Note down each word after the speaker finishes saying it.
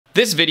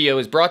This video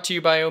is brought to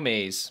you by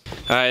Omaze.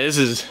 Alright, this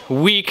is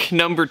week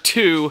number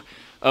 2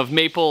 of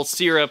maple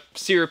syrup,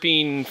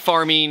 syruping,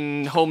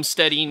 farming,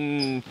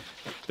 homesteading.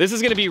 This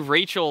is gonna be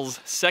Rachel's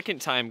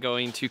second time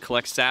going to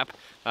collect sap.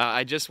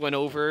 I just went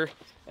over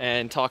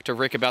and talked to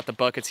Rick about the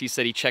buckets. He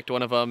said he checked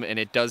one of them and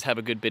it does have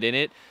a good bit in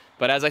it.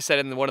 But as I said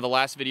in one of the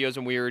last videos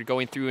when we were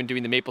going through and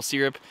doing the maple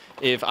syrup,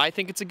 if I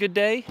think it's a good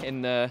day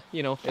and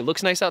you know, it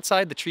looks nice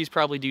outside, the trees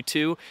probably do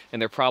too, and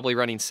they're probably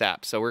running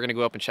sap. So we're gonna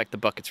go up and check the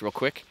buckets real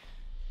quick.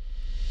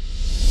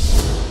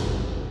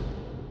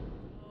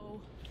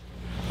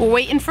 We're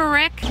waiting for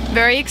Rick,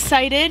 very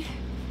excited.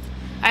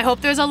 I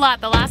hope there's a lot.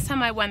 The last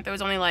time I went, there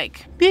was only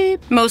like, beep,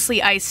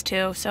 mostly ice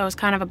too, so it was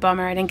kind of a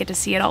bummer. I didn't get to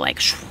see it all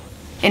like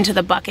into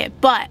the bucket,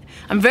 but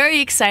I'm very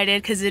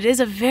excited because it is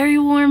a very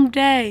warm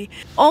day.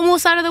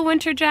 Almost out of the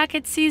winter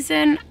jacket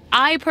season.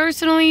 I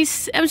personally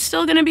am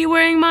still gonna be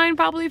wearing mine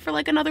probably for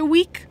like another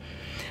week.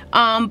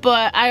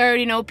 But I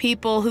already know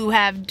people who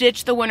have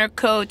ditched the winter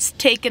coats,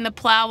 taken the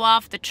plow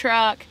off the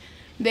truck.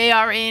 They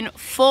are in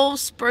full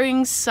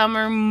spring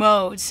summer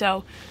mode,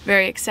 so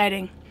very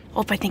exciting.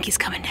 Oh, I think he's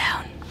coming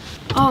down.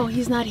 Oh,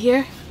 he's not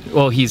here?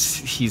 Well, he's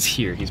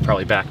here. He's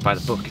probably back by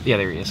the book. Yeah,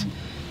 there he is.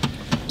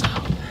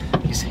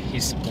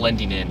 He's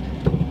blending in.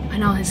 I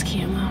know his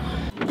camo.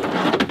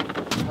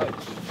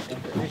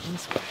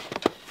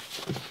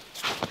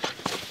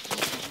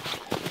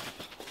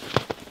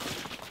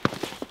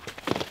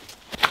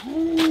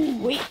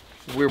 Ooh, wait.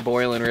 We're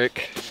boiling,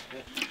 Rick.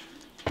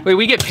 Wait,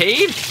 we get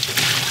paid?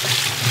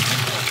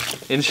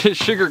 In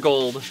sugar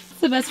gold.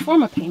 It's the best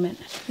form of payment.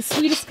 The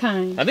sweetest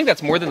kind. I think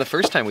that's more than the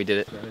first time we did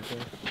it.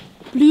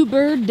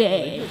 Bluebird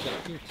Day.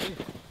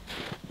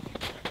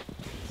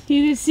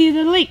 You can see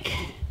the lake.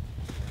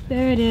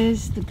 There it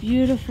is, the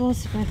beautiful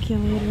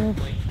speculator.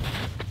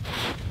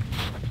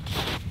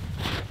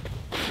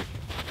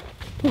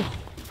 Whew.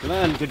 Come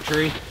on, good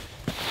tree.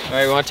 All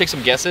right, we want to take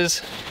some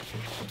guesses.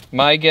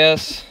 My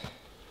guess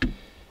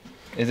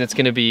is it's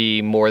going to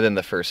be more than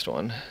the first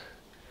one.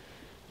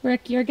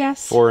 Rick, your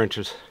guess? 4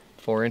 inches.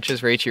 4 inches,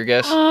 Rach, your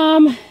guess?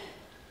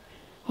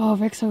 Oh,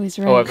 Rick's always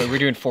right. Oh, we're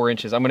doing 4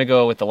 inches. I'm gonna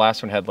go with the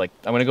last one had like,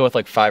 I'm gonna go with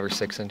like 5 or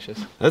 6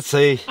 inches. Let's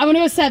see. I'm gonna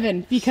go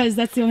 7 because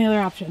that's the only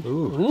other option.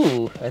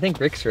 Ooh, I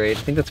think Rick's right. I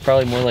think that's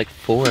probably more like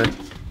 4.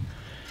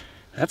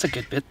 That's a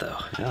good bit though.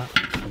 Yeah.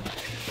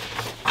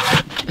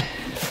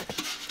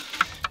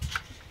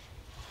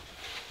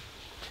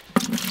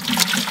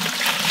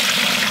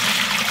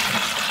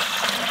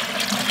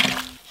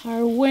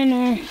 Our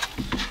winner.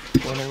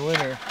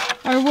 Winner.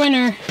 Our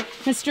winner,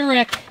 Mr.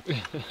 Rick.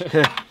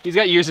 He's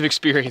got years of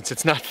experience.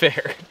 It's not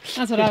fair.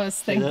 That's what I was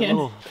thinking.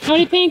 How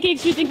many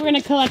pancakes do you think we're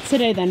gonna collect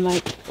today then,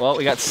 Mike? Well,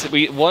 we got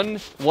one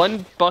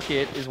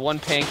bucket is 1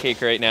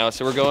 pancake right now,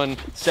 so we're going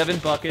 7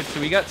 buckets. So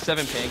we got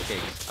 7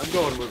 pancakes. I'm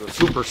going with a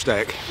super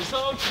stack.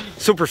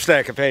 Super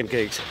stack of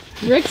pancakes.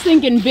 Rick's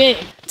thinking big.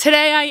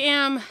 Today I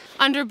am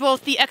under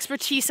both the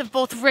expertise of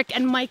both Rick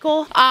and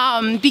Michael,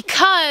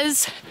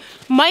 because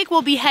Mike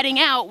will be heading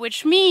out,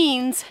 which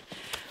means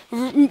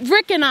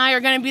Rick and I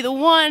are gonna be the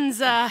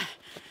ones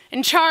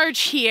in charge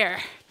here.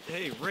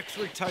 Hey, Rick's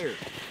retired.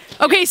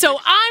 Okay, so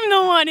I'm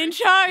the one in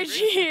charge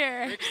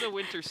here. Rick's the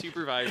winter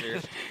supervisor.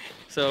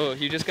 So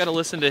you just gotta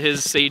listen to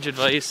his sage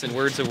advice and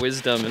words of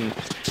wisdom and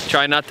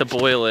try not to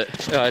boil it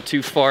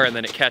too far and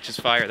then it catches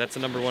fire. That's the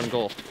 #1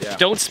 goal. Yeah.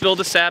 Don't spill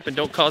the sap and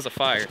don't cause a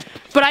fire.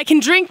 But I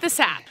can drink the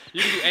sap.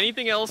 You can do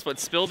anything else but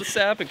spill the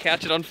sap and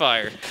catch it on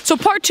fire. So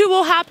part 2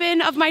 will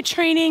happen of my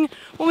training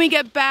when we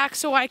get back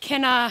so I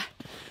can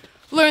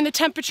learn the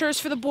temperatures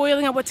for the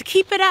boiling and what to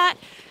keep it at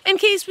in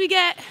case we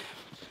get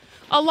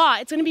a lot.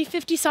 It's gonna be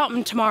 50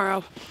 something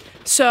tomorrow.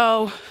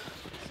 So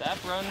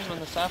sap runs when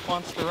the sap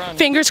wants to run.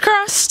 Fingers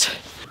crossed.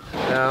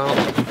 Now,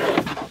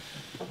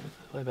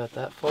 what about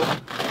that full?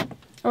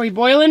 Are we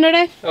boiling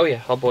today? Oh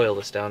yeah, I'll boil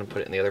this down and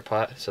put it in the other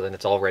pot so then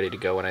it's all ready to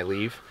go when I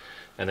leave.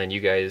 And then you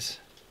guys,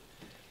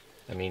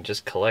 I mean,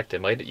 just collect. It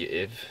might,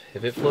 if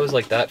it flows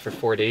like that for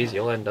 4 days,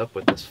 you'll end up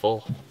with this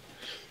full.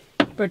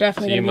 We're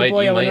definitely so gonna be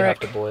boiling, you might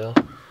Rick. have to boil.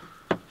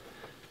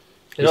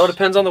 It all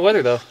depends on the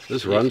weather though.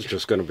 This run's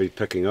just going to be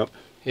picking up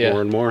Yeah.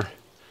 more and more.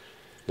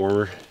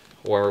 Warmer.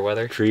 Warmer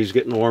weather. Trees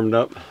getting warmed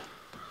up.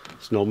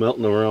 Snow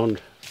melting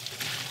around.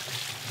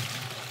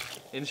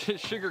 In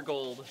sugar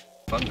gold.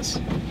 Fun this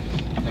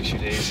next few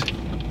days.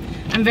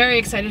 I'm very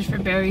excited for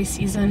berry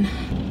season.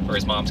 Or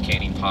his mom's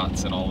canning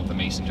pots and all of the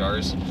mason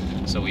jars.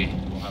 So we'll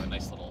have a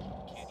nice little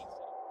canning.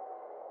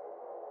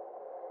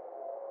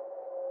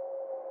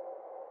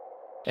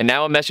 And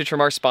now a message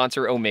from our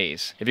sponsor,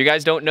 Omaze. If you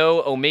guys don't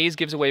know, Omaze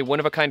gives away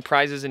one-of-a-kind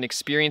prizes and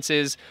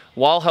experiences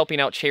while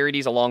helping out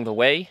charities along the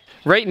way.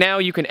 Right now,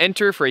 you can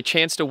enter for a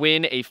chance to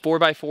win a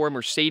 4x4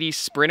 Mercedes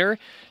Sprinter.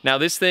 Now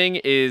this thing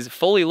is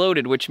fully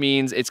loaded, which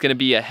means it's gonna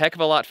be a heck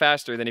of a lot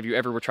faster than if you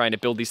ever were trying to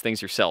build these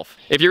things yourself.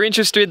 If you're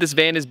interested, this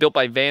van is built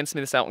by Van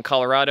Smiths out in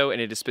Colorado,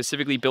 and it is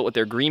specifically built with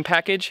their green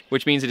package,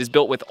 which means it is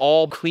built with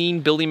all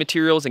clean building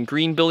materials and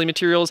green building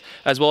materials,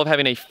 as well as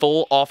having a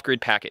full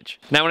off-grid package.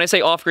 Now when I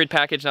say off-grid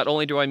package, not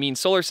only do do I mean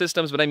solar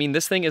systems, but I mean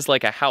this thing is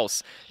like a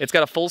house. It's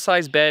got a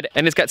full-size bed,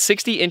 and it's got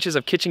 60 inches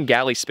of kitchen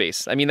galley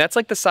space. I mean, that's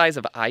like the size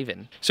of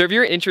Ivan. So if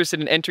you're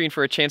interested in entering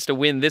for a chance to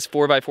win this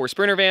 4x4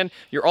 Sprinter van,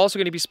 you're also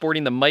going to be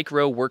sporting the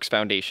Micro Works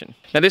Foundation.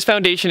 Now, this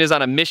foundation is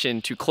on a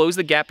mission to close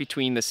the gap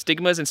between the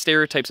stigmas and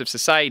stereotypes of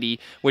society,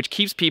 which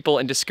keeps people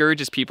and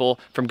discourages people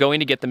from going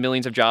to get the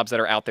millions of jobs that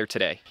are out there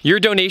today. Your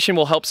donation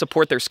will help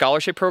support their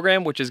scholarship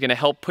program, which is going to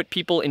help put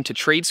people into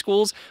trade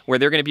schools where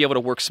they're going to be able to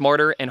work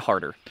smarter and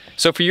harder.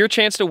 So for your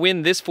chance to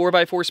win this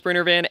 4x4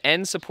 Sprinter van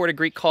and support a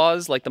great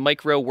cause like the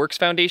Micro Works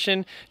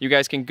Foundation, you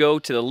guys can go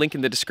to the link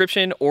in the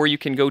description, or you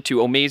can go to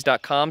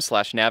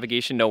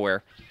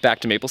omaze.com/navigationnowhere.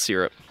 Back to maple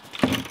syrup.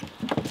 I'll go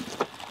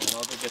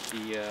get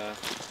the,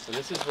 so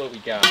this is what we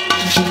got.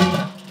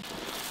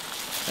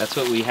 That's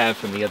what we have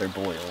from the other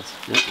boils.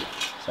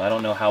 So I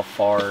don't know how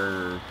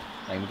far,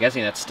 I'm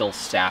guessing that's still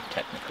sap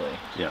technically.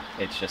 Yeah.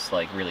 It's just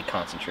like really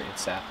concentrated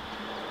sap.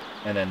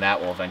 And then that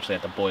will eventually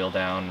have to boil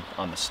down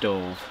on the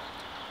stove.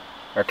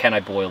 Or can I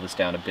boil this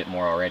down a bit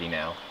more already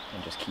now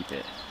and just keep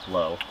it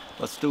low?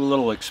 Let's do a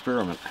little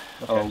experiment.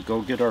 Okay. I'll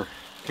go get our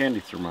candy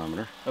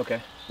thermometer.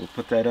 Okay. We'll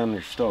put that on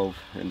your stove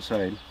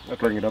inside. We'll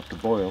bring it up to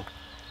boil.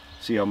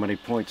 See how many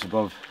points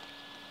above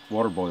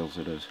water boils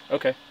it is.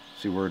 Okay.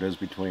 See where it is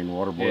between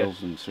water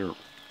boils and syrup.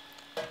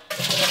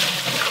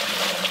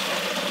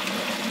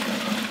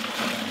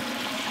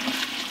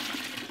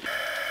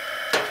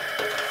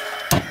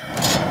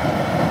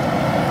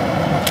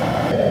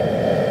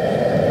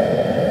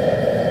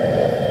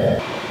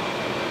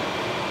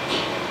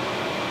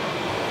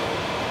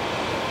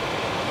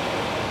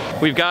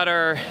 We've got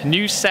our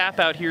new sap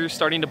out here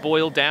starting to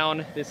boil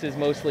down. This is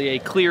mostly a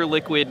clear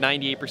liquid,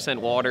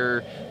 98%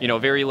 water, you know,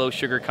 very low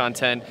sugar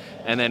content.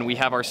 And then we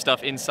have our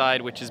stuff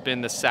inside, which has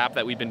been the sap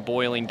that we've been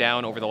boiling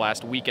down over the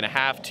last week and a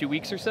half, 2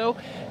 weeks or so.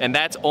 And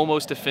that's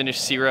almost a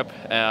finished syrup.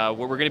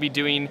 What we're gonna be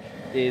doing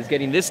is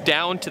getting this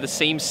down to the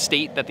same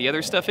state that the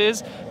other stuff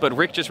is, but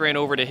Rick just ran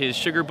over to his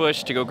sugar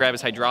bush to go grab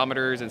his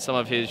hydrometers and some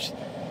of his,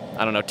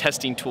 I don't know,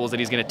 testing tools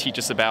that he's gonna teach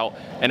us about,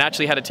 and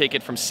actually how to take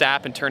it from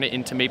sap and turn it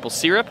into maple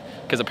syrup,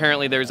 because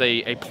apparently there's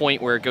a point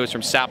where it goes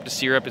from sap to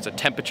syrup. It's a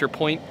temperature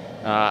point.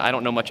 I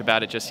don't know much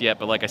about it just yet,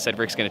 but like I said,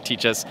 Rick's gonna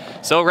teach us.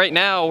 So right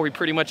now, we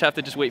pretty much have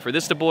to just wait for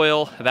this to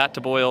boil, that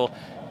to boil,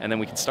 and then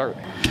we can start.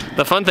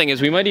 The fun thing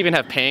is we might even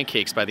have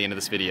pancakes by the end of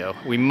this video.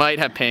 We might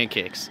have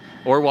pancakes,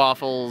 or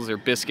waffles, or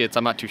biscuits,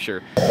 I'm not too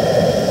sure.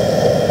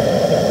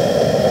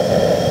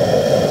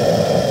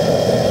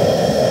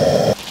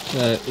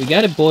 We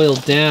got it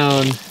boiled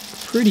down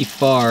pretty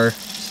far.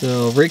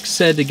 So Rick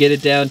said to get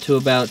it down to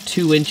about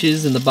 2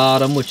 inches in the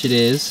bottom, which it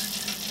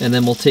is. And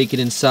then we'll take it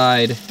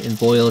inside and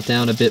boil it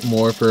down a bit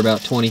more for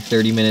about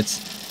 20-30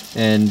 minutes.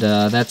 And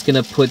that's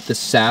gonna put the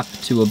sap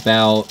to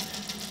about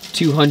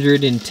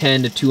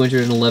 210 to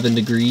 211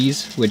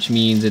 degrees, which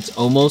means it's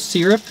almost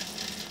syrup.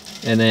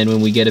 And then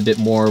when we get a bit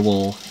more,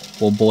 we'll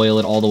boil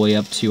it all the way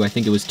up to, I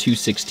think it was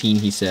 216,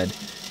 he said.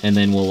 And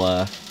then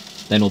we'll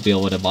be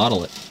able to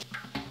bottle it.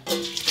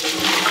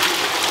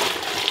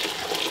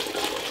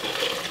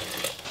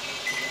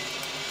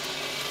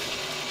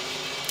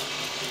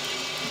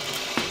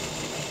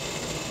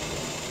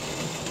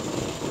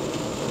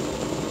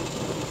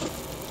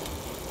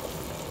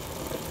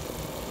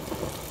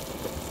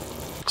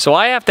 So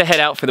I have to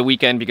head out for the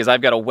weekend because I've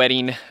got a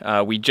wedding.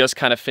 We just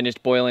kind of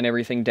finished boiling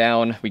everything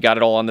down. We got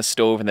it all on the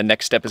stove, and the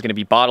next step is gonna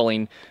be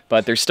bottling,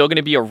 but there's still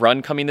gonna be a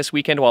run coming this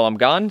weekend while I'm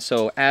gone.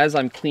 So as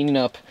I'm cleaning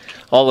up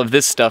all of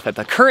this stuff at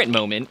the current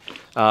moment,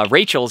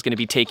 Rachel is gonna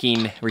be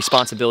taking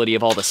responsibility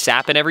of all the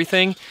sap and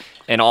everything,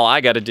 and all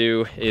I gotta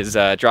do is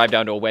drive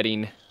down to a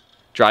wedding,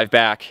 drive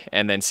back,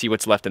 and then see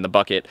what's left in the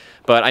bucket.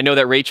 But I know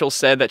that Rachel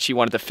said that she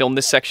wanted to film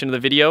this section of the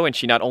video, and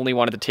she not only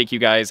wanted to take you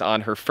guys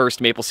on her first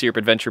maple syrup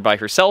adventure by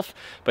herself,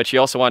 but she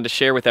also wanted to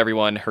share with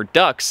everyone her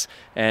ducks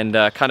and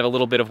kind of a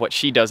little bit of what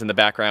she does in the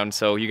background.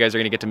 So you guys are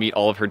gonna get to meet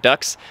all of her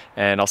ducks,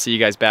 and I'll see you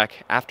guys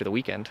back after the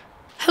weekend.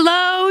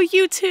 Hello,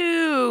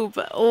 YouTube!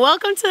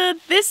 Welcome to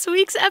this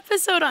week's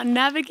episode on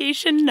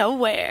Navigation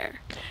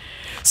Nowhere.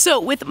 So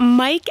with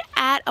Mike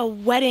at a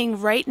wedding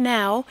right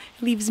now,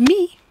 leaves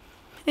me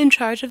in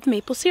charge of the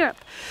maple syrup.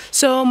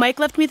 So Mike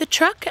left me the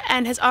truck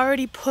and has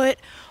already put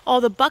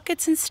all the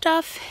buckets and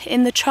stuff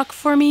in the truck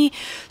for me.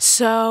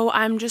 So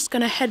I'm just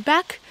gonna head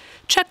back,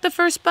 check the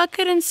first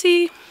bucket and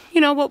see, you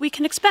know, what we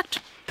can expect.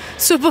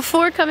 So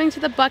before coming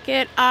to the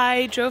bucket,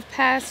 I drove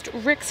past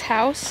Rick's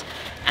house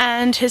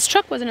and his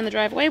truck wasn't in the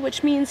driveway,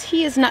 which means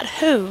he is not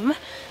home,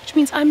 which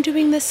means I'm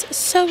doing this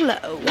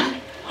solo.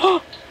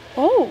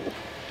 Oh,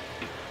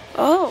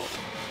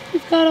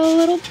 we've got a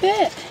little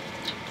bit.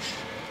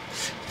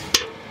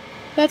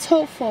 That's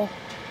hopeful.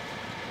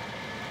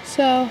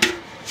 So,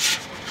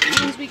 that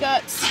means we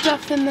got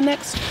stuff in the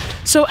next.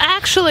 So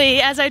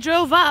actually, as I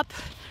drove up,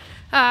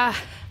 I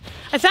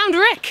found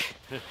Rick.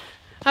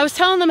 I was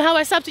telling them how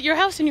I stopped at your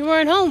house and you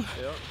weren't home.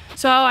 Yep.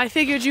 So I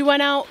figured you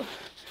went out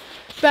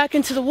back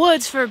into the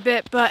woods for a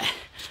bit, but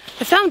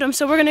I found him,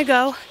 so we're gonna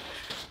go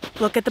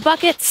look at the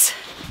buckets.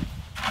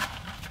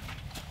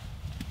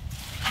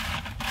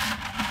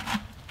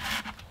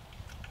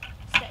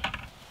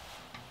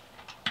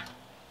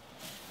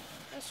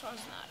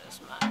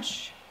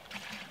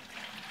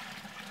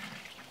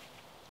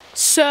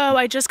 So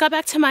I just got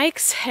back to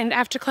Mike's and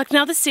after collecting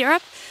all the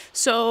syrup,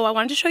 so I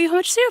wanted to show you how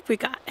much syrup we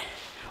got.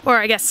 Or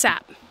I guess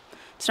sap.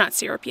 It's not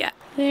syrup yet.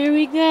 There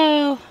we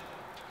go.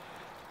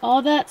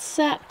 All that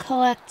sap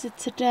collected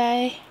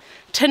today.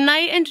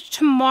 Tonight and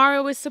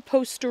tomorrow is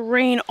supposed to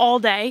rain all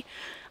day.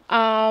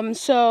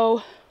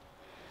 So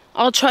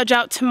I'll trudge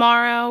out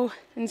tomorrow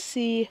and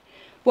see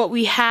what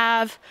we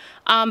have.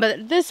 But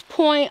at this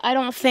point, I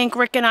don't think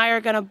Rick and I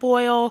are gonna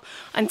boil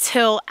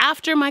until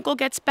after Michael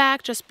gets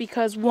back, just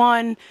because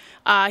one,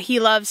 he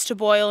loves to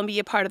boil and be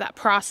a part of that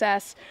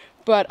process.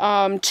 But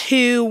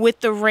two, with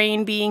the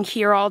rain being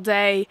here all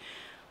day,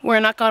 we're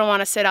not gonna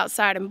wanna sit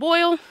outside and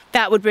boil.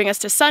 That would bring us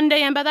to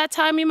Sunday, and by that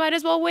time we might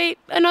as well wait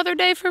another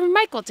day for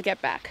Michael to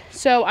get back.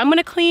 So I'm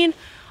gonna clean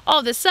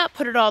all this up,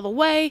 put it all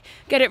away,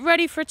 get it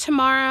ready for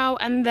tomorrow,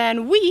 and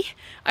then we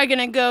are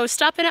gonna go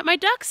stop in at my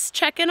ducks,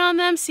 check in on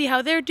them, see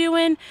how they're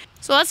doing.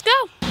 So let's go.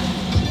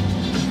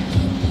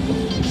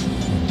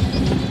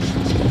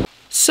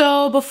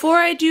 So before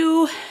I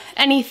do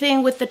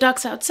anything with the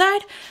ducks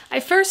outside,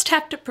 I first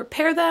have to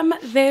prepare them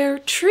their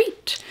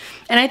treat.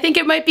 And I think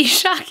it might be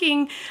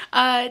shocking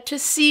to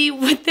see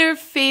what their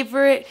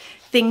favorite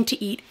thing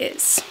to eat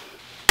is.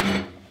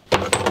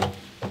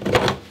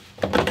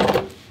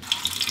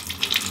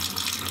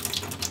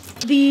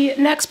 The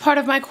next part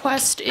of my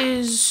quest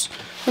is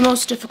the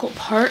most difficult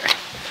part.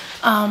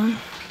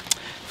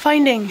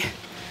 Finding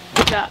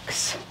the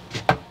ducks.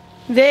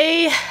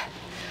 I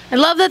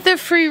love that they're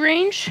free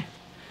range.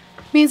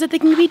 Means that they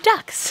can be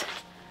ducks.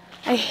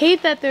 I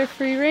hate that they're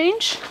free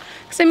range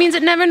because it means I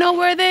never know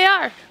where they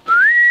are.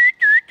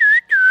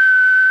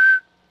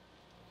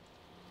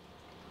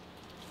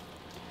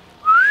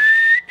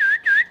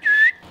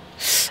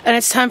 And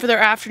it's time for their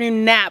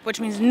afternoon nap, which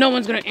means no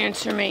one's gonna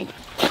answer me.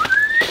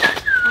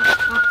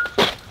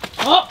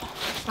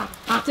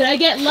 Oh, did I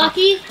get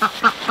lucky?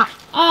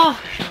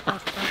 Oh,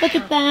 look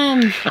at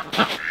them.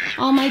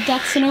 All my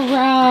ducks in a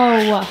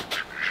row.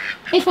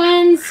 Hey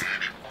friends.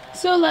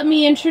 So let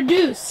me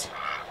introduce.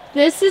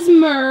 This is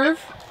Merv.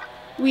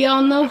 We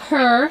all know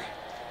her.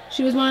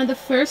 She was one of the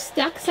first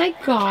ducks I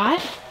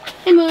got.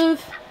 Hey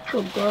Merv.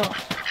 Good girl.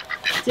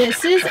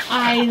 This is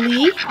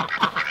Eiley.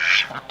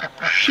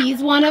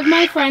 He's one of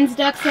my friend's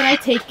ducks that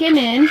I've taken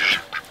in.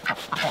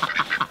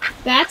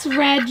 That's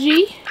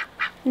Reggie.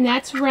 And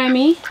that's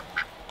Remy.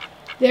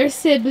 They're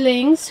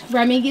siblings.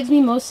 Remy gives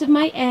me most of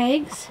my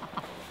eggs.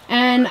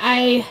 And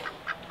I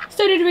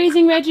started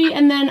raising Reggie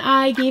and then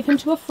I gave him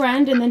to a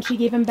friend and then she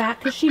gave him back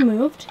because she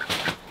moved.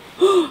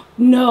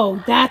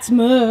 No, that's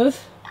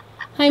Merv.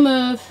 Hi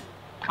Merv.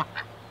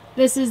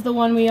 This is the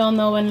one we all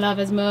know and love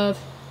as Merv.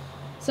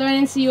 Sorry I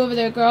didn't see you over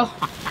there, girl.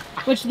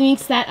 Which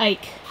means that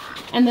Ike.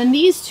 And then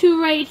these two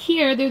right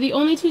here, they're the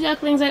only two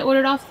ducklings I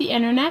ordered off the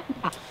internet.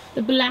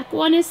 The black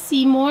one is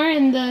Seymour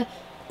and the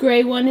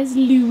gray one is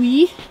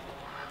Louie.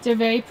 They're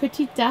very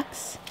pretty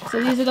ducks.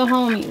 So these are the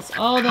homies,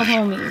 all the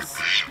homies.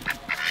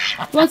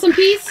 Want some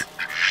peas?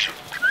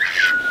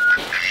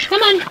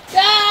 Come on,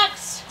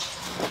 ducks!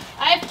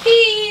 I have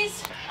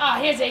peas! Ah,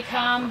 oh, here they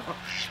come.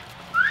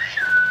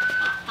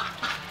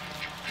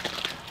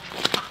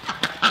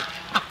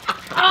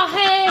 Oh,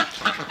 hey!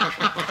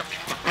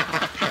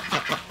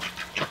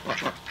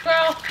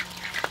 Girl.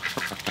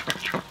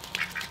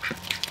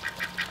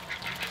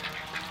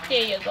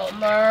 Here you go,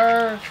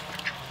 Merv.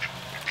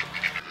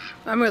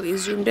 I'm really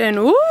zoomed in.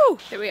 Ooh!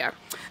 There we are.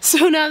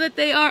 So now that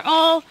they are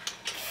all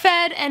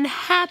fed and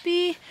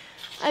happy,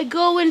 I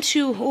go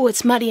into, oh,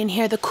 it's muddy in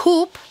here, the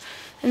coop,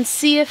 and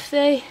see if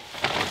they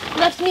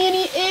left me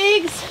any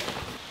eggs.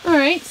 All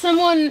right,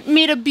 someone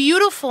made a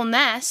beautiful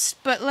nest,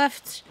 but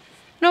left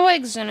no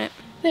eggs in it.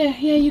 There,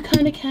 yeah, you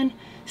kind of can.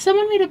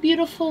 Someone made a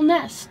beautiful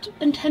nest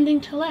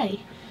intending to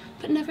lay,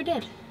 but never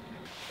did.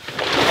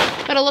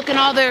 Gotta look in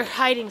all their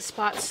hiding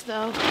spots,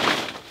 though.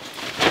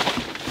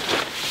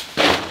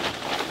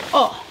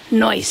 Oh,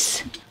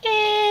 nice.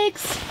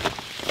 Eggs.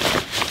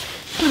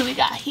 What do we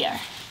got here?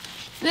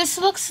 This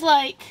looks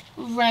like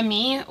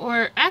Remy,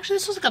 or actually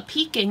this looks like a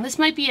Peking. This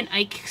might be an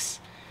Ike's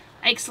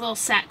little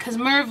set, because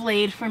Merv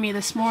laid for me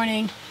this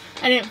morning.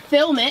 I didn't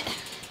film it,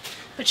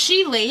 but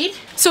she laid.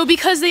 So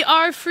because they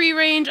are free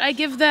range, I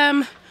give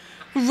them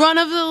run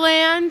of the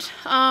land.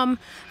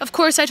 Of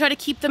course, I try to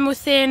keep them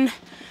within,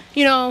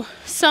 you know,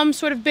 some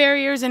sort of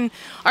barriers and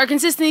are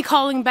consistently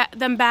calling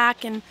them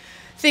back and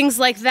things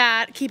like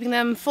that, keeping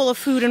them full of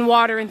food and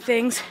water and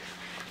things.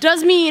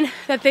 Does mean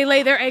that they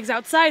lay their eggs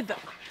outside though.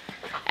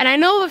 And I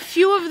know a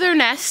few of their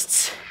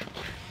nests,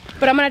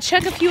 but I'm gonna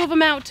check a few of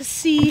them out to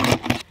see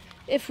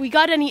if we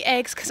got any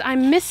eggs, because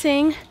I'm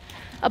missing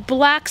a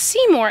black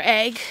Seymour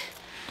egg.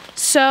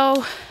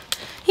 So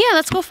yeah,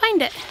 let's go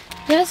find it.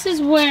 This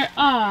is where,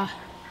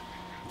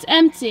 it's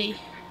empty.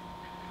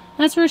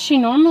 That's where she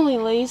normally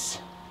lays.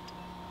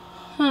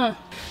 Huh.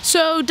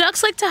 So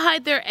ducks like to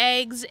hide their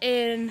eggs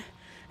in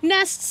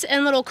nests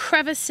and little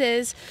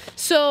crevices,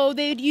 so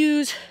they'd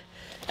use,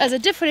 as a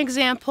different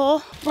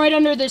example, right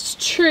under this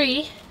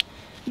tree.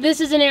 This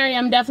is an area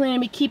I'm definitely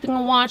going to be keeping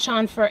a watch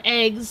on for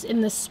eggs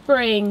in the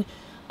spring.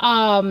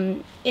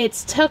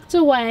 It's tucked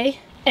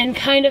away and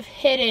kind of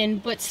hidden,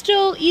 but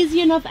still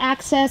easy enough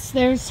access.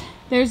 There's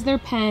their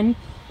pen,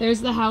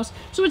 there's the house.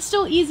 So it's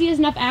still easy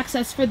enough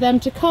access for them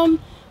to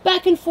come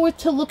back and forth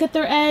to look at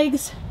their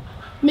eggs,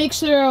 make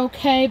sure they're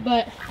okay,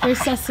 but there's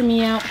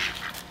Sesame out.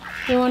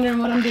 They're wondering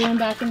what I'm doing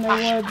back in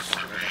their woods.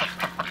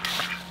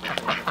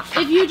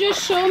 If you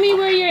just show me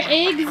where your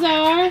eggs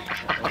are,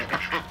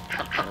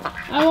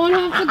 I won't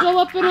have to go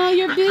up in all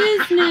your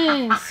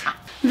business.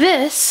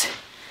 This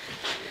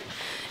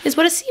is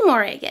what a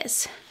Seymour egg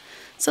is.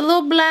 It's a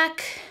little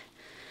black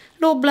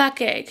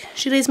egg.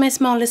 She lays my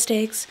smallest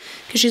eggs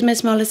because she's my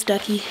smallest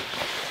ducky.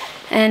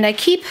 And I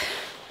keep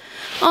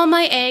all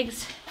my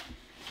eggs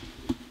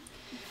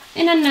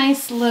in a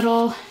nice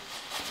little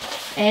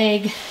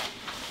egg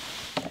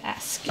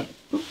basket.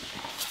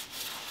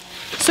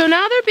 So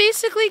now they're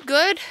basically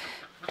good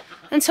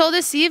until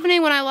this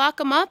evening when I lock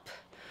them up.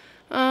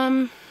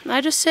 I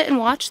just sit and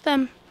watch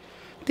them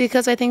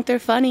because I think they're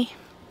funny.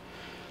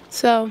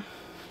 So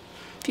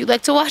if you'd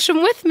like to watch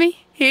them with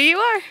me, here you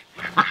are.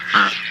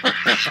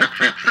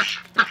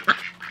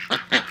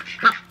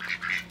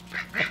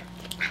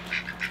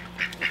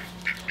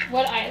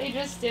 What Eiley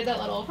just did, that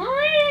little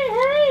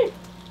hooray,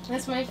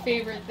 that's my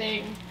favorite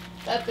thing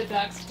that the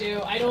ducks do.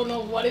 I don't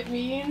know what it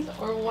means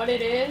or what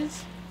it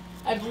is.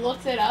 I've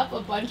looked it up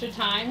a bunch of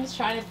times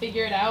trying to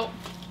figure it out.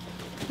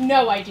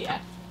 No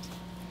idea.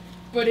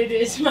 But it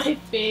is my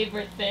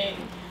favorite thing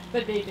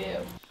that they do.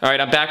 All right,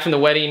 I'm back from the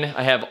wedding.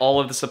 I have all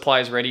of the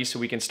supplies ready so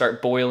we can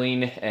start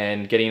boiling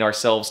and getting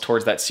ourselves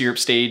towards that syrup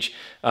stage.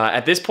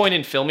 At this point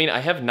in filming, I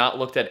have not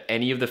looked at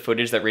any of the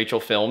footage that Rachel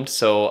filmed,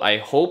 so I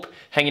hope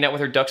hanging out with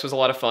her ducks was a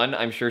lot of fun.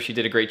 I'm sure she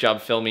did a great job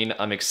filming.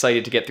 I'm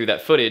excited to get through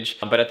that footage.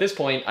 But at this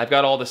point, I've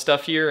got all the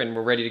stuff here and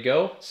we're ready to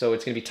go, so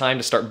it's gonna be time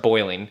to start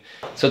boiling.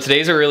 So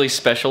today's a really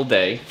special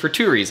day for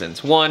 2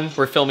 reasons. 1,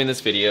 we're filming this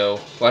video.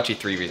 Well, actually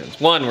 3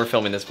 reasons. 1, we're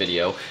filming this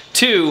video.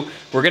 2,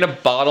 we're gonna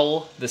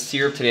bottle the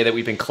syrup today that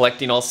we've been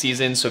collecting all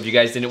season. So if you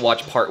guys didn't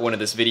watch part 1 of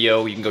this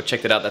video, you can go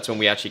check that out. That's when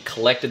we actually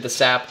collected the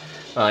sap.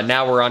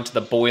 Now we're on to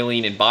the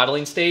boiling and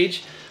bottling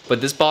stage.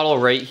 But this bottle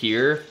right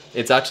here,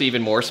 it's actually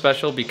even more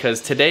special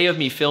because today of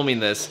me filming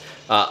this,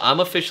 I'm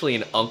officially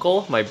an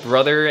uncle. My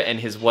brother and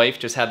his wife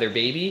just had their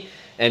baby,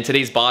 and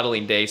today's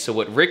bottling day. So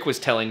what Rick was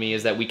telling me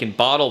is that we can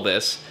bottle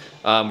this.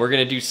 We're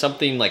gonna do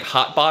something like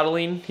hot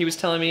bottling, he was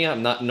telling me.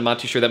 I'm not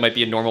too sure that might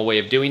be a normal way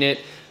of doing it.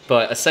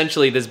 But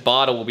essentially this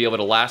bottle will be able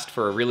to last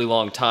for a really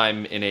long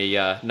time in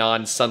a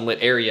non-sunlit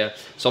area.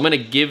 So I'm gonna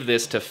give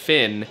this to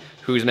Finn,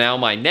 who's now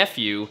my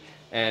nephew,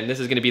 and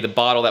this is gonna be the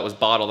bottle that was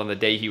bottled on the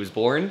day he was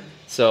born.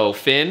 So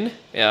Finn,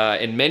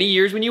 in many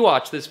years when you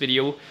watch this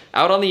video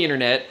out on the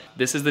internet,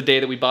 this is the day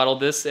that we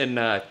bottled this, and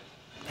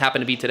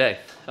happened to be today.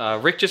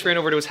 Rick just ran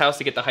over to his house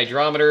to get the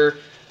hydrometer,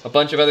 a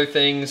bunch of other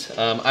things.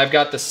 I've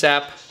got the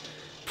sap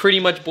pretty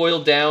much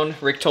boiled down.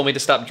 Rick told me to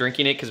stop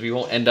drinking it because we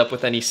won't end up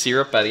with any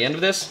syrup by the end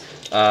of this.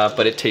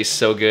 But it tastes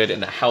so good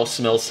and the house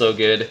smells so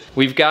good.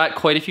 We've got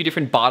quite a few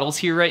different bottles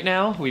here right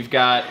now. We've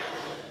got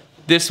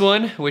this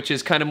one, which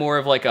is kind of more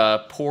of like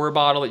a pour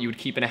bottle that you would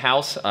keep in a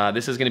house.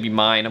 This is gonna be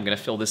mine. I'm gonna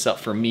fill this up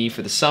for me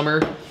for the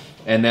summer.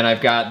 And then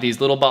I've got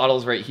these little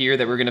bottles right here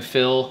that we're gonna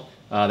fill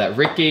that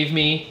Rick gave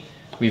me.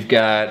 We've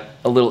got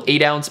a little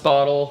 8-ounce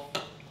bottle.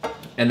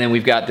 And then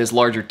we've got this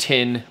larger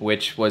tin,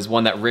 which was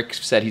one that Rick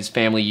said his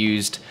family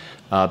used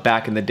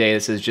back in the day.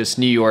 This is just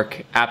New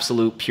York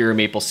absolute pure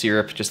maple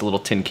syrup, just a little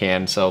tin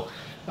can. So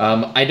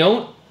I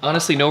don't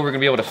honestly know we're gonna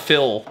be able to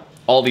fill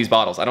all these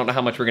bottles. I don't know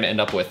how much we're gonna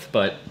end up with,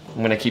 but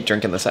I'm gonna keep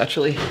drinking this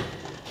actually.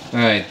 All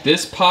right,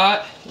 this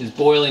pot is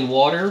boiling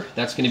water.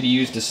 That's gonna be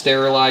used to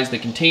sterilize the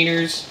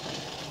containers.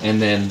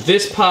 And then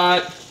this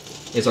pot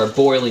is our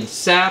boiling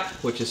sap,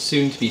 which is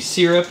soon to be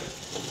syrup,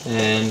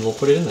 and we'll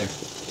put it in there.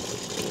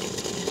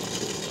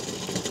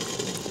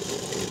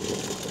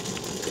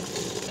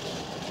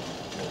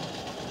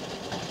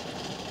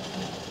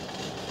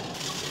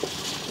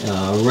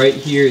 Right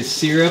here is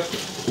syrup,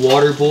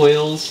 water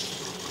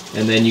boils,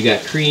 and then you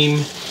got cream,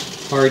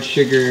 hard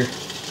sugar,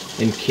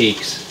 and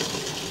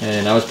cakes.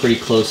 And I was pretty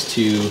close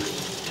to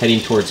heading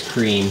towards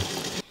cream.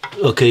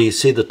 Okay, you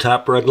see the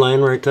top red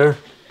line right there?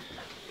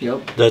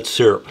 Yep. That's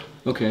syrup.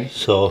 Okay.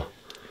 So,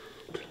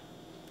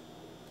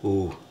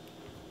 ooh.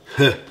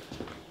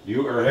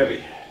 You are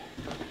heavy.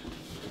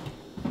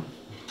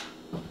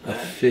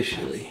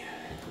 Officially.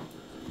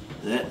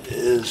 That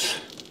is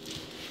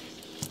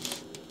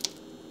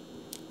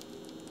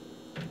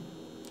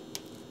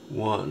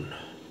 1,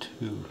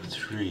 2,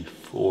 3,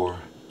 4.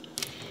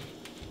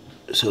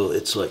 So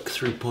it's like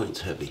 3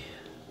 points heavy.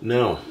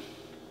 Now,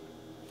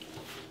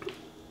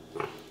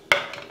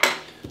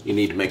 you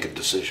need to make a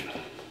decision.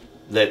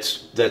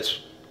 That's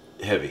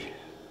heavy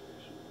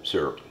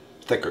syrup.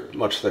 Thicker,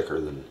 much thicker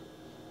than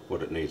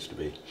what it needs to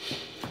be.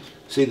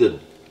 See the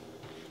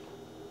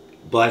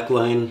black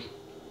line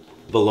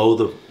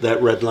below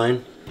that red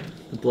line?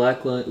 The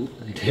black line. Ooh,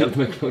 I hit the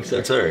microphone.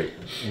 Sorry. That's all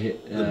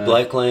right. The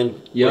black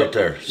line right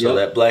there. So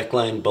that black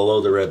line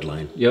below the red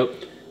line. Yep.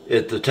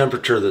 At the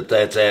temperature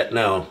that's at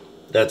now,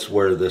 that's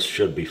where this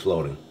should be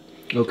floating.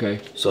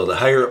 Okay. So the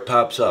higher it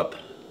pops up,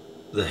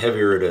 the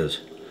heavier it is.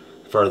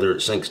 farther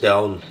it sinks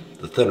down,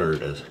 the thinner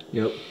it is.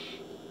 Yep.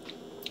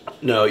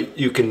 Now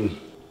you could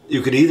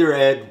either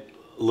add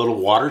a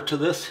little water to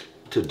this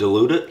to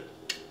dilute it,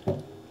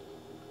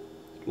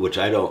 which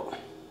I don't.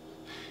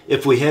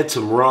 If we had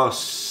some raw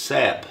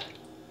sap.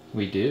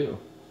 We do.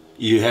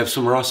 You have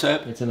some raw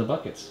sap? It's in the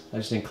buckets. I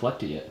just didn't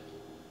collect it yet.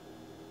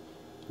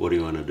 What do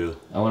you want to do?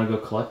 I want to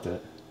go collect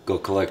it. Go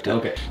collect it.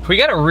 Okay. We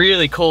got a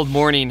really cold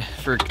morning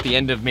for the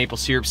end of maple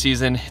syrup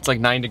season. It's like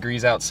 9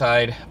 degrees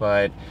outside,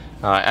 but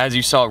as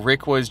you saw,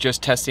 Rick was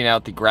just testing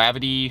out the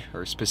gravity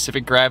or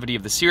specific gravity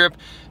of the syrup,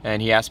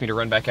 and he asked me to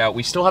run back out.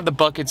 We still have the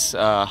buckets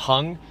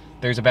hung.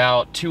 There's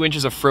about 2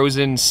 inches of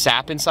frozen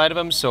sap inside of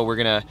them, so we're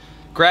gonna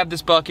grab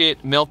this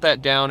bucket, melt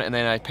that down, and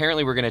then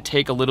apparently we're gonna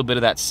take a little bit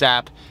of that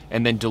sap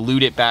and then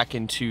dilute it back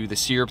into the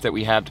syrup that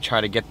we have to try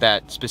to get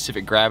that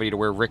specific gravity to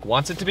where Rick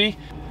wants it to be.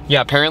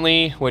 Yeah,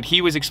 apparently what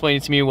he was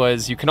explaining to me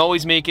was you can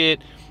always make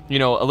it, you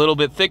know, a little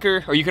bit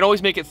thicker, or you can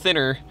always make it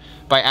thinner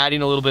by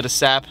adding a little bit of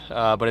sap,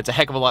 but it's a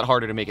heck of a lot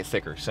harder to make it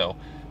thicker. So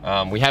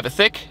we have it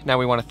thick, now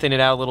we want to thin it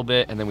out a little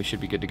bit, and then we should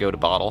be good to go to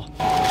bottle.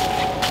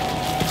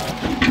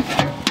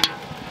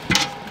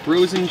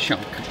 Frozen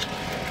chunk.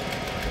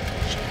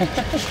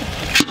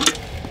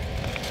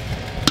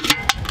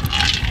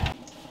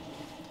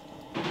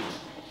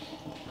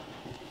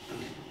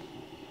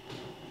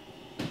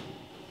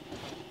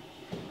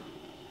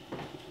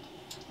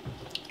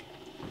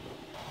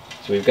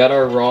 So we've got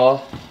our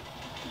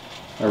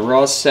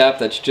raw sap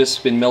that's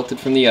just been melted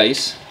from the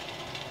ice,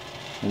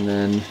 and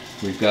then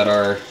we've got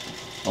our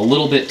a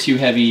little bit too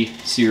heavy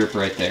syrup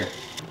right there.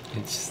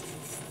 It's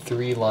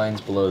 3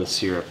 lines below the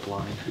syrup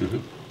line. Mm-hmm.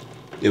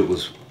 It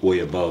was way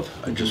above.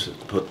 I just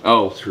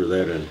threw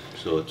that in,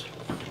 so it's.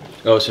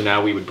 Oh, so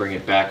now we would bring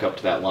it back up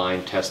to that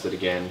line, test it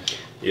again.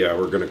 Yeah,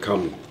 we're gonna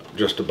come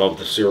just above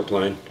the syrup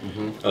line.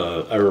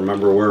 I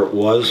remember where it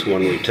was when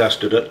we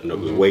tested it, and it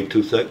was way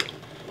too thick.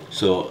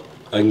 So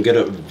I can get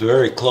it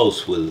very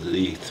close with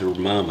the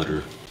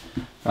thermometer.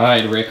 All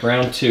right, Rick,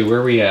 round 2. Where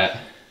are we at?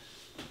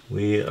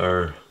 We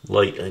are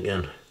light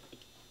again.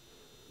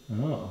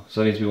 Oh,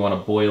 so that means we want to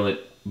boil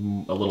it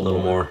a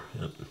little more.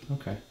 Yep.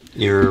 Okay.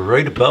 You're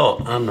right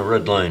about on the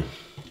red line.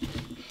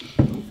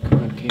 Come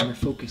on, camera,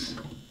 focus.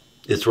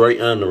 It's right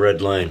on the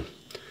red line.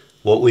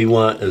 What we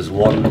want is we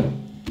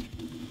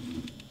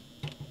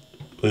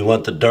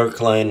want the dark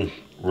line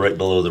right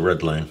below the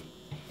red line.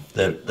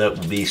 That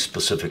would be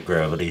specific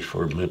gravity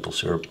for maple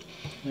syrup.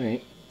 All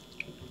right.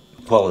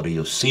 Quality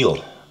of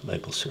seal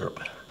maple syrup.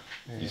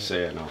 You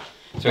say I know.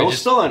 So Don't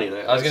spill any of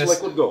that. I was It's gonna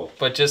liquid gold.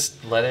 But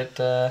just let it.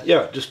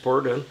 Yeah, just pour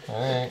it in. All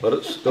right. Let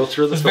it go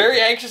through the. I was very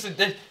anxious.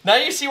 Now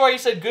you see why you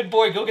said, "Good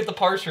boy, go get the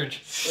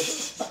partridge."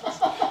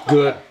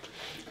 Good.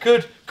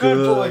 Good boy.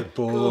 Good boy. Good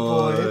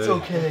boy. It's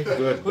okay.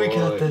 Good boy. We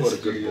got this. What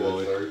a good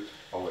boy.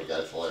 Oh my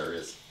god, it's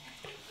hilarious.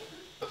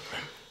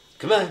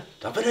 Come on,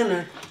 dump it in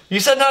there.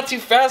 You said not too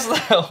fast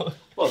though.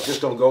 Well,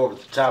 just don't go over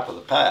the top of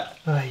the pot.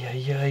 Ay,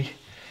 ay, ay.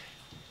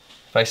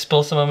 If I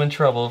spill some, I'm in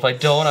trouble. If I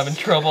don't, I'm in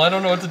trouble. I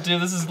don't know what to do.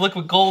 This is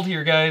liquid gold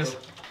here, guys.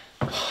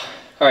 All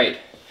right.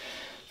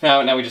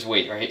 Now we just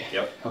wait, right?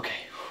 Yep. Okay.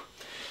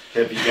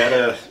 Have you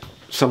got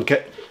some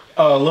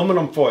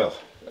aluminum foil?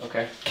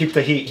 Okay. Keep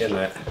the heat in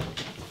that.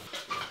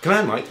 Come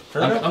on, Mike.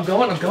 Hurry up. I'm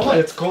going.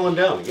 It's cooling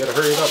down. You gotta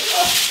hurry it up.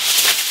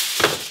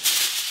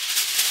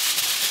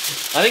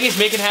 I think he's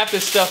making half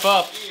this stuff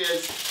up. He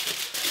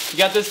is. You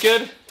got this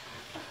good?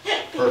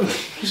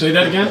 Perfect. Say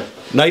that again?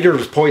 Niter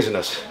is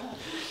poisonous.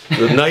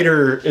 The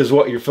niter is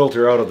what you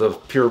filter out of the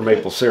pure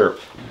maple syrup.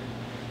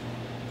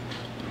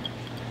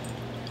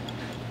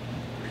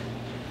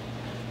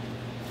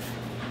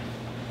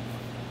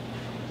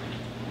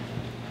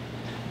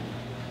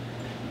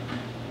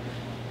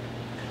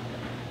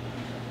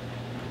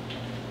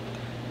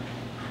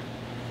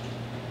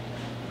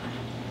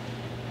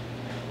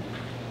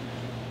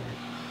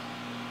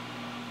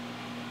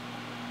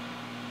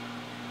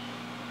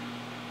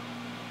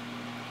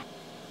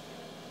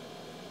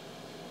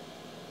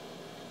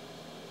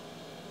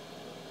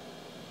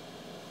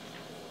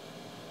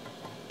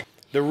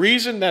 The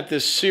reason that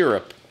this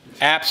syrup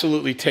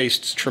absolutely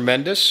tastes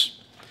tremendous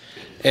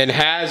and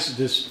has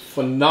this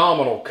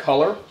phenomenal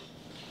color.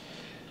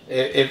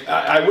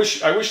 I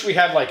wish we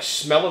had like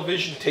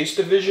smell-o-vision,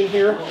 taste-o-vision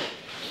here,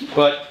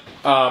 but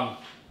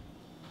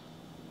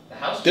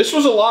this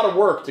was a lot of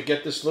work to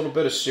get this little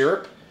bit of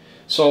syrup.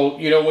 So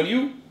you know,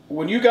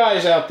 when you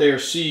guys out there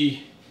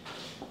see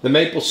the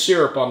maple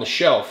syrup on the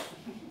shelf,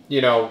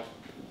 you know,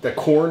 the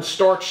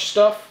cornstarch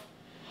stuff,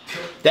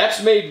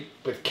 that's made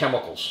with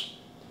chemicals.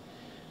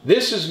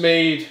 This is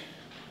made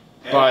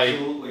by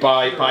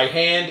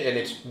hand, and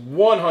it's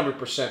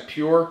 100%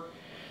 pure.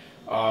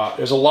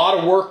 There's a lot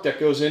of work that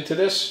goes into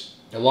this,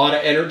 a lot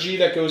of energy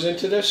that goes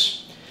into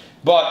this.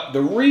 But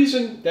the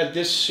reason that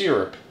this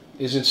syrup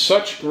is in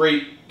such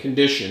great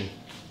condition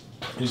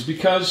is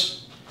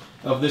because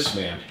of this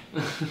man.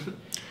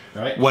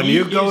 Right? When He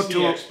you go is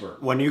the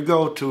expert. when you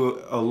go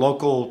to a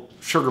local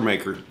sugar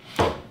maker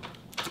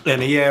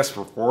and he asks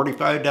for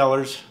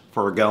 $45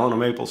 for a gallon of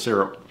maple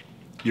syrup,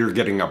 you're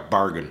getting a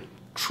bargain.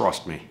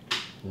 Trust me.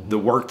 the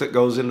work that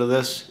goes into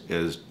this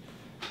is,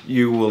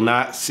 you will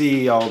not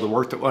see all the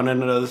work that went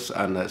into this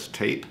on this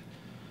tape,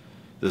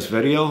 this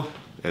video.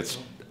 It's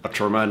a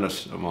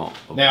tremendous amount.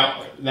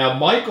 Now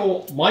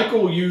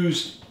Michael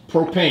used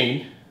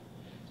propane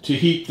to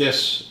heat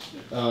this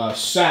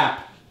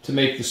sap to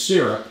make the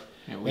syrup.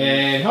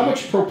 And how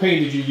much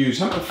propane did you use?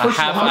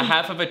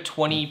 Half of a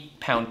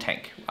 20-pound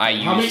tank I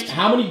used.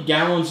 How many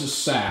gallons of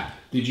sap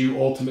did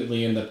you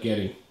ultimately end up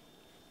getting?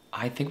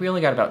 I think we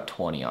only got about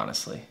 20,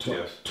 honestly.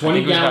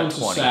 20 gallons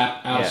of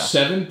sap out of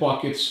 7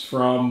 buckets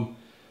from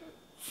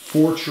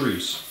 4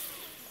 trees.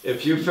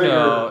 If you figure...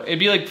 No, it'd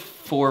be like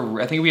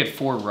 4, I think we had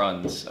 4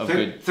 runs of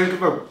good... Think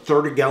of a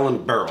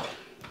 30-gallon barrel.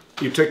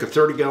 You take a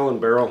 30-gallon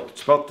barrel,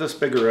 it's about this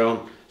big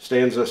around,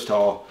 stands this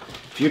tall.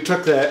 If you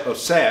took that of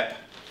sap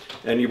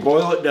and you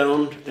boil it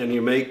down and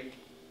you make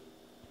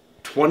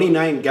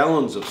 29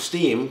 gallons of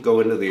steam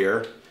go into the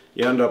air,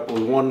 you end up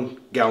with 1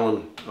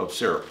 gallon of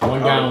syrup.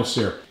 1 gallon of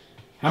syrup.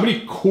 How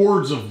many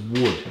cords of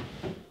wood?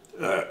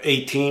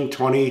 18,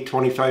 20,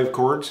 25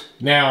 cords.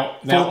 Now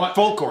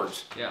full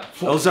cords. Yeah.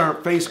 Those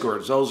aren't face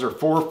cords. Those are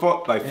 4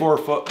 foot by 4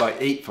 foot by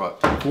 8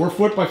 foot. 4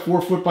 foot by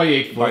 4 foot by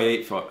 8 foot. By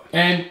 8 foot.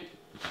 And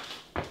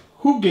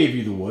who gave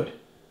you the wood?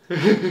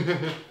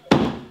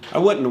 I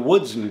went in the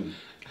woods and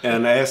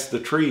asked the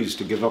trees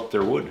to give up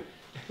their wood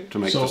to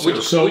make the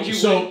syrup. So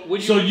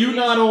you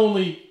not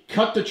only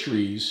cut the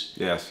trees.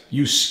 Yes.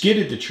 You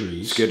skidded the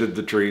trees. Skidded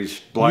the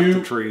trees, blocked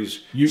the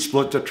trees,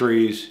 split the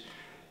trees,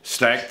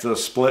 stacked the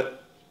split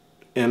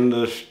in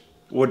the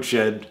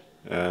woodshed,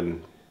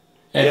 and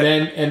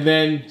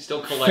then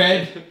still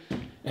collected.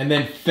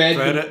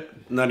 fed it,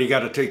 and then you got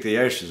to take the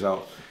ashes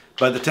out.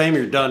 By the time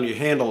you're done, you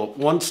handle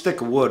 1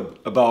 stick of wood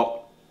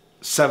about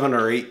 7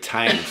 or 8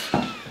 times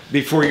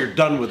before you're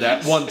done with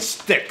that 1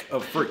 stick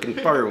of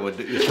freaking firewood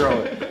that you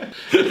throw it.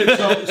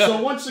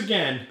 So once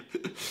again,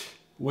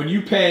 when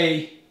you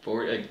pay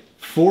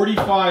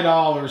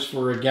 $45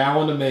 for a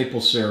gallon of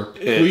maple syrup,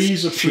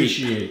 please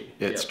appreciate it.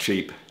 It's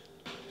cheap.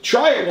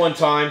 Try it one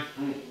time,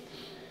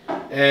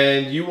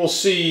 and you will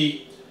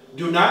see.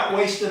 Do not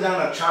waste it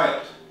on a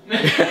child.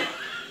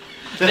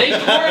 They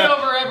pour it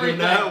over everything.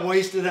 Do not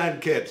waste it on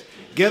kids.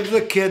 Give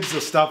the kids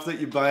the stuff that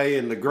you buy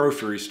in the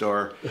grocery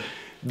store.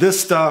 This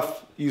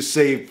stuff you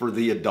save for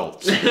the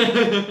adults.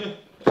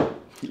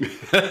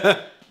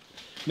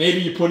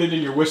 Maybe you put it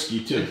in your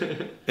whiskey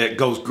too. It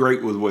goes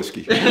great with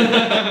whiskey.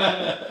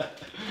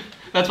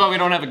 That's why we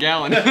don't have a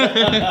gallon.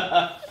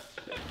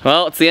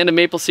 Well, it's the end of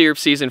maple syrup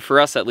season for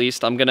us, at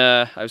least.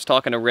 I was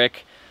talking to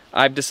Rick.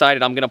 I've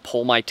decided I'm gonna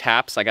pull my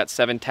taps. I got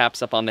 7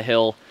 taps up on the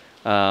hill.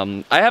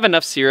 I have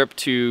enough syrup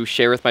to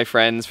share with my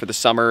friends for the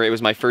summer. It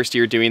was my first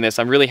year doing this.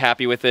 I'm really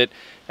happy with it.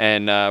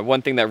 And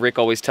one thing that Rick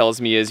always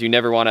tells me is you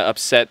never want to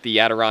upset the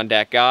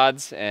Adirondack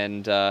gods.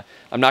 And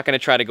I'm not going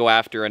to try to go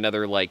after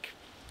another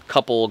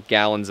couple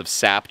gallons of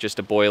sap just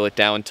to boil it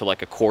down to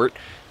like a quart.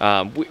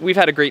 We've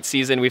had a great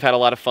season. We've had a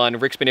lot of fun.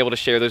 Rick's been able to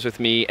share those with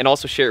me and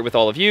also share it with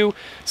all of you.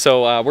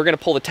 So we're going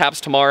to pull the taps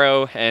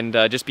tomorrow and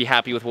just be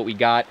happy with what we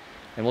got.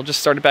 And we'll just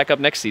start it back up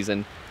next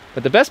season.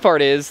 But the best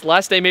part is,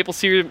 last day maple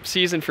syrup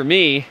season for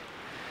me,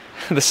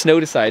 the snow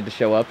decided to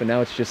show up and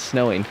now it's just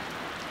snowing.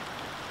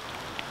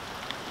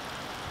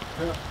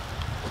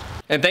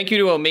 And thank you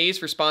to Omaze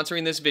for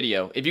sponsoring this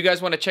video. If you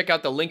guys want to check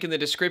out the link in the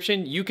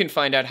description, you can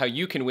find out how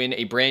you can win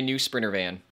a brand new Sprinter van.